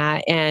sharing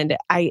that. And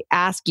I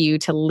ask you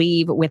to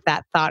leave with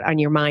that thought on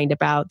your mind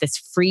about this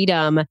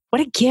freedom. What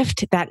a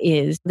gift that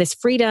is, this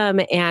freedom.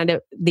 And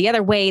the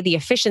other way, the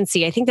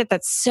efficiency. I think that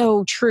that's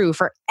so true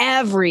for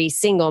every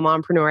single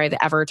mompreneur I've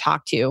ever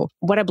talked to.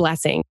 What a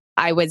blessing.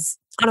 I was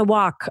on a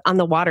walk on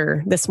the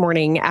water this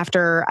morning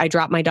after I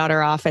dropped my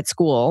daughter off at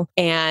school,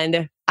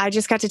 and I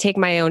just got to take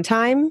my own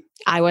time.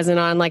 I wasn't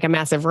on like a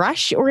massive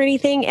rush or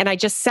anything. And I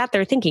just sat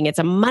there thinking it's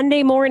a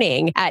Monday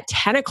morning at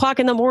 10 o'clock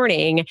in the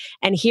morning.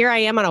 And here I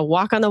am on a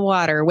walk on the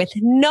water with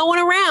no one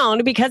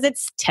around because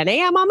it's 10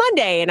 a.m. on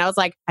Monday. And I was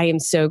like, I am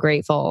so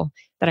grateful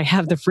that I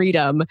have the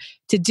freedom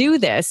to do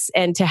this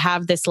and to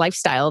have this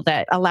lifestyle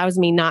that allows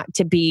me not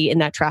to be in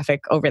that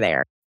traffic over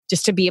there.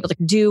 Just to be able to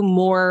do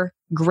more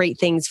great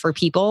things for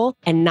people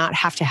and not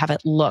have to have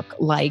it look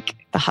like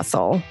the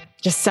hustle.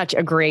 Just such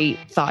a great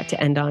thought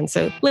to end on.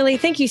 So Lily,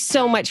 thank you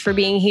so much for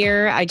being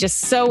here. I just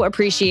so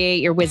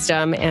appreciate your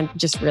wisdom and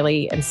just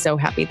really am so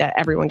happy that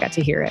everyone got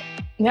to hear it.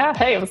 Yeah.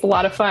 Hey, it was a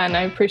lot of fun.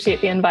 I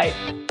appreciate the invite.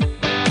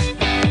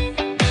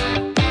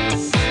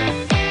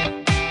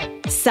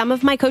 Some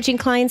of my coaching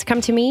clients come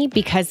to me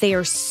because they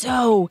are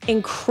so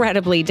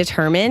incredibly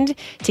determined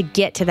to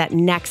get to that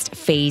next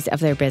phase of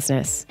their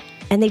business,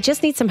 and they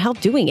just need some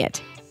help doing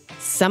it.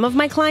 Some of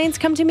my clients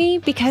come to me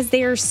because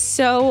they are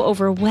so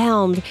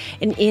overwhelmed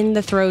and in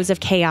the throes of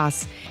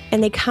chaos,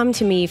 and they come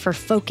to me for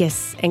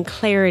focus and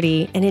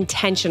clarity and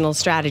intentional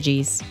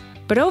strategies.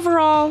 But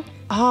overall,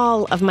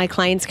 all of my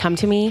clients come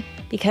to me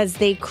because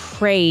they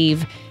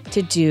crave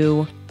to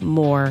do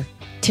more,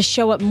 to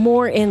show up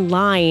more in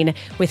line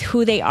with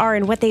who they are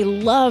and what they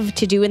love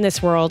to do in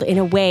this world in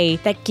a way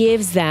that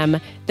gives them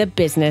the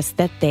business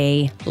that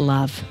they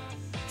love.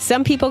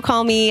 Some people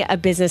call me a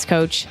business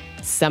coach.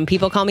 Some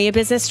people call me a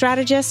business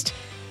strategist.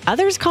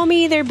 Others call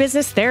me their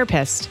business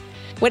therapist.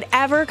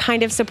 Whatever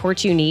kind of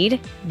support you need,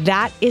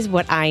 that is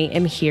what I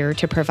am here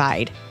to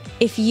provide.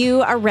 If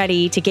you are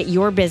ready to get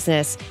your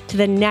business to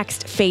the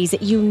next phase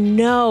that you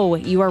know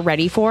you are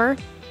ready for,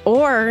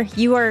 or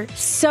you are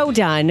so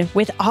done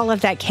with all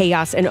of that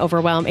chaos and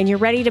overwhelm and you're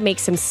ready to make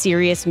some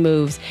serious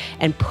moves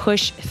and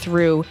push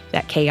through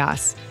that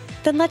chaos,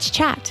 then let's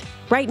chat.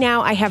 Right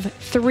now, I have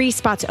 3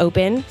 spots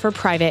open for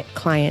private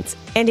clients.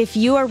 And if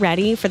you are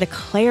ready for the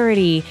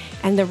clarity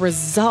and the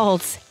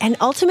results and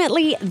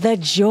ultimately the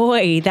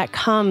joy that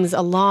comes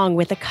along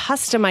with the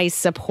customized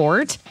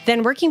support,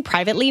 then working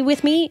privately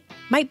with me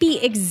might be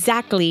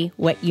exactly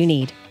what you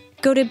need.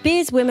 Go to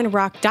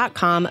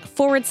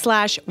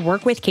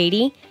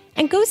bizwomenrock.com/workwithkatie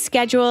and go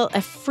schedule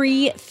a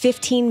free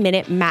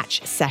 15-minute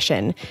match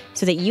session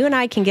so that you and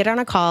I can get on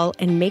a call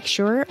and make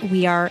sure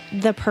we are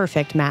the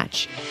perfect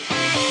match.